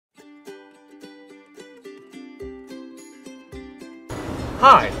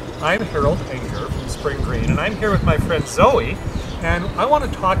Hi, I'm Harold Enger from Spring Green, and I'm here with my friend Zoe, and I want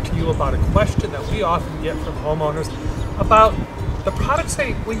to talk to you about a question that we often get from homeowners about the products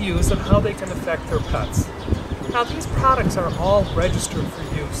we use and how they can affect their pets. Now, these products are all registered for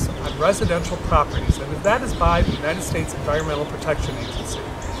use on residential properties, and that is by the United States Environmental Protection Agency.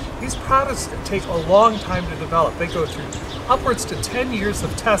 These products take a long time to develop. They go through upwards to 10 years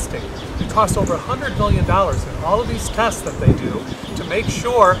of testing. It costs over $100 million in all of these tests that they do to make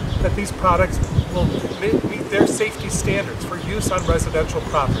sure that these products will meet their safety standards for use on residential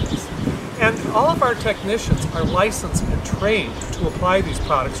properties. And all of our technicians are licensed and trained to apply these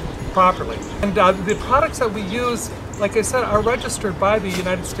products properly. And the products that we use, like I said, are registered by the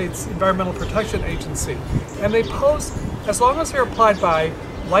United States Environmental Protection Agency. And they pose, as long as they're applied by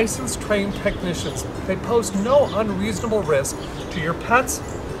licensed trained technicians, they pose no unreasonable risk to your pets,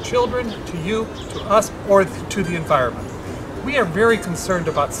 children, to you, to us, or to the environment. We are very concerned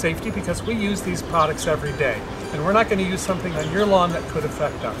about safety because we use these products every day, and we're not going to use something on your lawn that could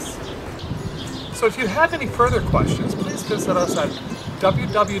affect us. So if you have any further questions, please visit us at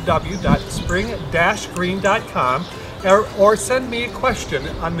www.spring-green.com or send me a question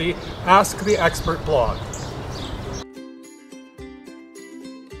on the Ask the Expert blog.